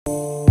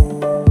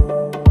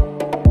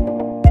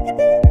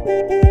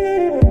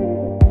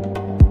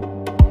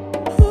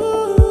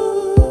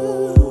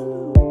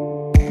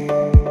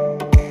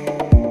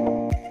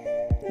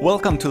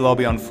to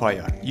Lobby on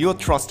Fire, your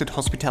trusted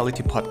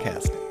hospitality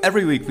podcast.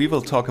 Every week we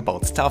will talk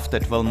about stuff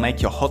that will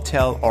make your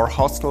hotel or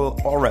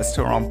hostel or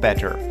restaurant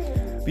better.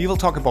 We will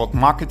talk about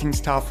marketing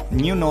stuff,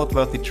 new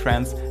noteworthy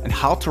trends, and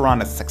how to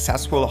run a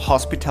successful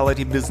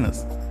hospitality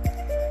business.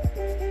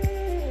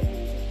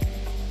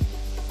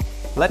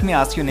 Let me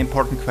ask you an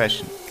important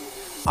question.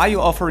 Are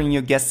you offering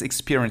your guests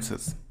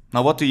experiences?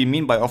 Now, what do you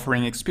mean by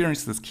offering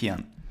experiences,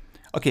 Kian?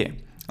 Okay,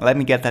 let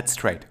me get that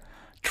straight.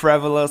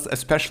 Travelers,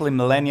 especially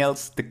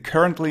millennials, the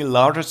currently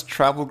largest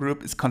travel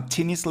group, is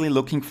continuously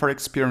looking for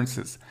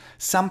experiences,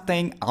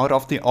 something out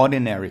of the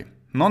ordinary,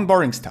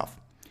 non-boring stuff.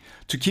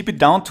 To keep it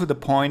down to the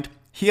point,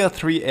 here are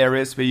 3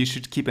 areas where you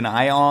should keep an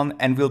eye on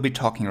and we'll be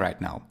talking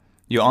right now.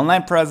 Your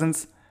online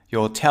presence,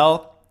 your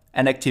hotel,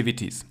 and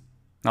activities.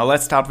 Now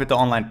let's start with the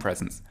online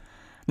presence.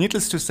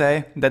 Needless to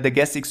say that the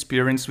guest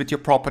experience with your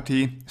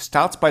property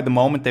starts by the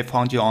moment they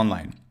found you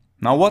online.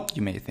 Now what,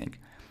 you may think?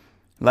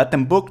 Let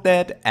them book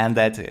that and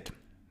that's it.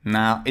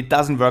 Now, it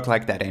doesn't work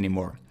like that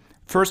anymore.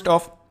 First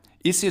off,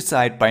 is your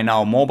site by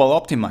now mobile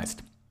optimized?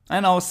 I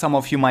know some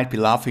of you might be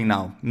laughing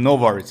now, no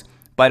worries,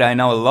 but I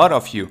know a lot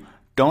of you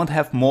don't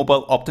have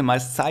mobile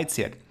optimized sites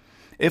yet.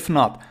 If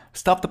not,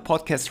 stop the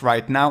podcast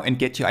right now and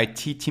get your IT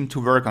team to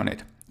work on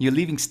it. You're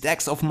leaving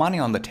stacks of money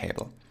on the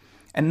table.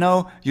 And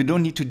no, you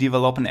don't need to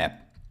develop an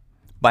app.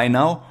 By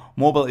now,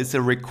 mobile is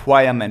a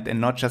requirement and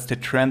not just a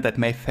trend that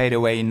may fade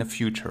away in the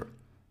future.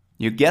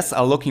 Your guests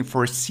are looking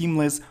for a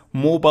seamless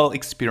mobile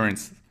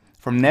experience,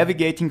 from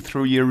navigating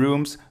through your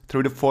rooms,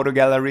 through the photo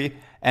gallery,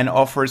 and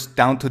offers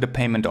down to the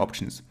payment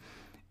options.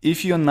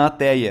 If you're not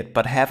there yet,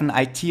 but have an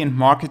IT and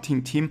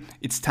marketing team,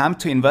 it's time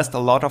to invest a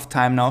lot of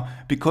time now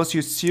because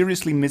you're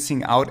seriously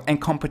missing out and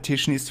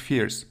competition is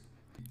fierce.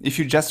 If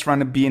you just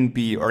run a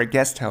B&B or a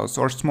guest house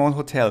or a small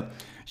hotel,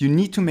 you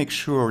need to make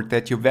sure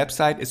that your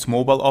website is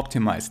mobile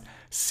optimized.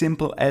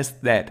 Simple as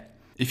that.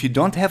 If you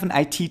don't have an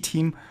IT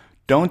team,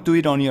 don't do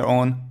it on your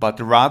own, but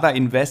rather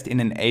invest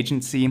in an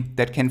agency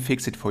that can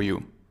fix it for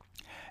you.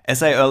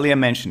 As I earlier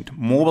mentioned,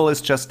 mobile is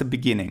just the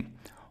beginning.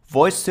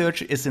 Voice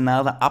search is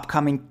another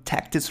upcoming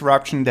tech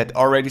disruption that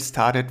already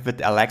started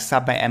with Alexa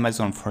by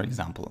Amazon, for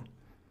example.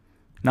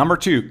 Number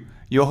 2,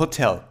 your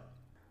hotel.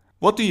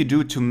 What do you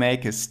do to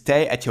make a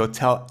stay at your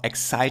hotel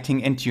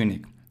exciting and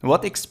unique?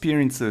 What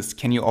experiences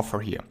can you offer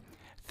here?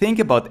 Think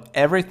about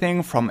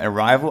everything from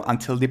arrival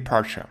until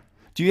departure.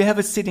 Do you have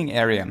a sitting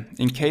area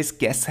in case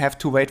guests have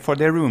to wait for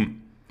their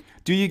room?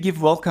 Do you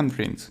give welcome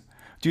drinks?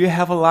 Do you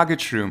have a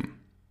luggage room?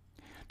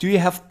 Do you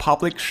have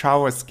public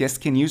showers guests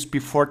can use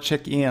before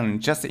check-in,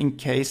 just in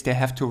case they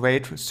have to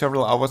wait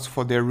several hours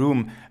for their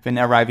room when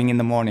arriving in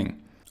the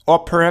morning? Or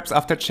perhaps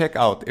after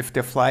checkout if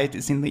their flight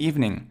is in the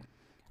evening?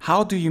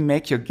 How do you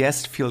make your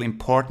guests feel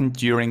important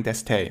during their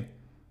stay?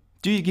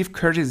 Do you give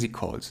courtesy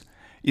calls?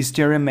 Is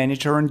there a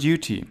manager on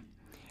duty?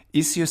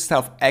 Is your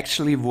staff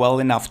actually well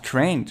enough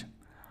trained?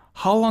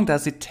 How long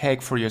does it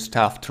take for your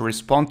staff to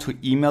respond to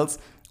emails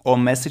or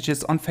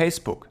messages on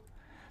Facebook?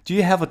 Do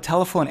you have a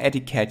telephone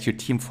etiquette your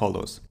team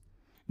follows?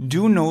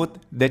 Do note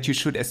that you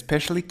should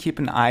especially keep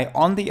an eye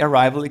on the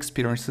arrival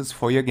experiences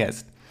for your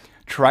guests.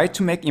 Try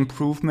to make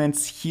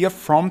improvements here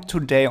from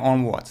today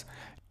onwards.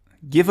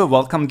 Give a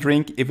welcome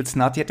drink if it's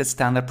not yet a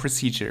standard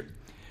procedure.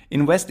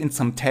 Invest in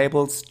some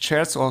tables,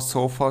 chairs or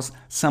sofas,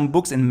 some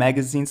books and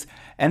magazines,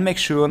 and make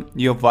sure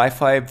your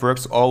Wi-Fi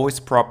works always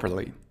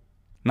properly.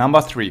 Number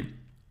 3.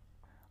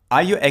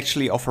 Are you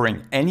actually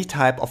offering any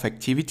type of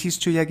activities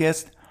to your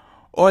guests?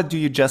 Or do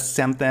you just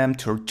send them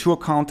to a tour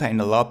counter in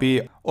the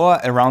lobby or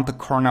around the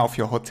corner of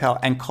your hotel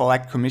and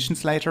collect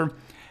commissions later?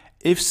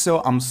 If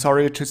so, I'm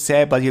sorry to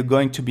say, but you're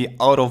going to be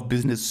out of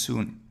business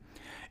soon.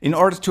 In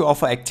order to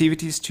offer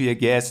activities to your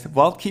guests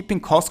while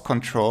keeping cost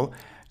control,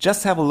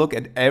 just have a look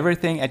at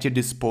everything at your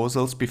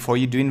disposals before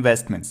you do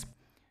investments.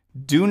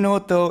 Do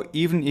note though,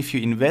 even if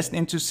you invest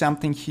into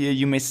something here,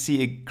 you may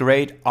see a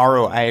great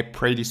ROI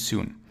pretty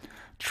soon.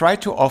 Try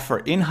to offer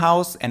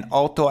in-house and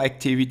outdoor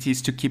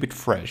activities to keep it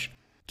fresh.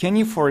 Can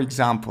you, for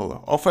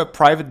example, offer a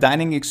private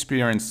dining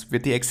experience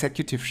with the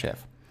executive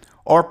chef?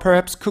 Or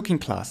perhaps cooking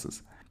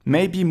classes?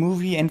 Maybe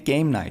movie and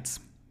game nights?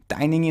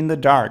 Dining in the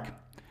dark?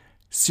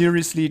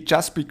 Seriously,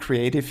 just be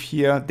creative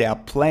here, there are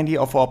plenty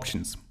of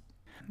options.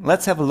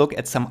 Let's have a look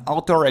at some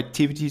outdoor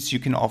activities you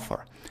can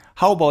offer.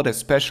 How about a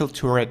special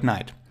tour at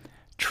night?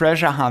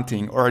 Treasure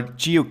hunting or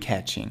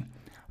geocaching?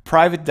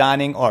 Private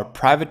dining or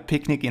private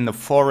picnic in the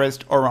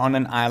forest or on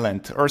an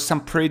island or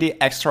some pretty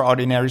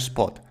extraordinary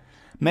spot?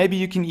 Maybe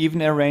you can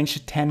even arrange a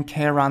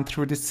 10K run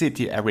through the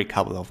city every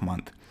couple of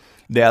months.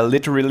 There are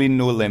literally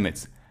no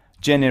limits.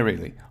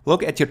 Generally,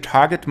 look at your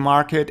target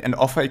market and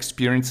offer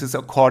experiences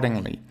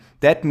accordingly.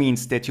 That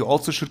means that you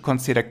also should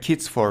consider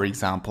kids, for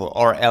example,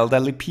 or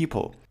elderly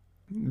people.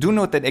 Do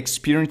note that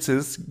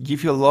experiences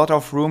give you a lot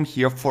of room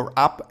here for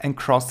up and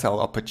cross-sell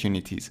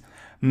opportunities.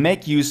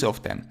 Make use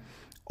of them.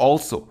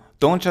 Also,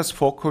 don't just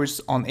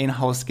focus on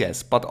in-house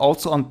guests, but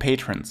also on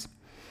patrons.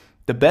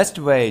 The best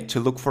way to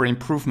look for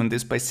improvement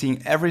is by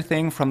seeing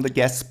everything from the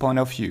guest's point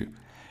of view.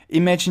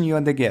 Imagine you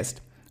are the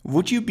guest.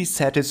 Would you be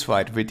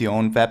satisfied with your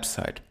own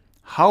website?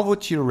 How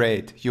would you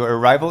rate your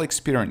arrival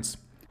experience?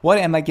 What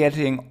am I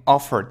getting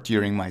offered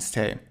during my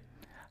stay?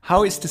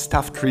 How is the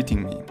staff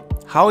treating me?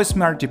 How is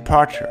my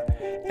departure?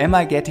 Am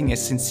I getting a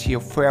sincere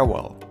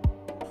farewell?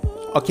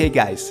 Okay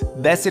guys,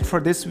 that's it for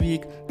this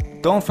week.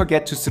 Don't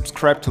forget to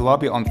subscribe to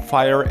Lobby on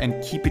Fire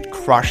and keep it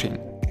crushing.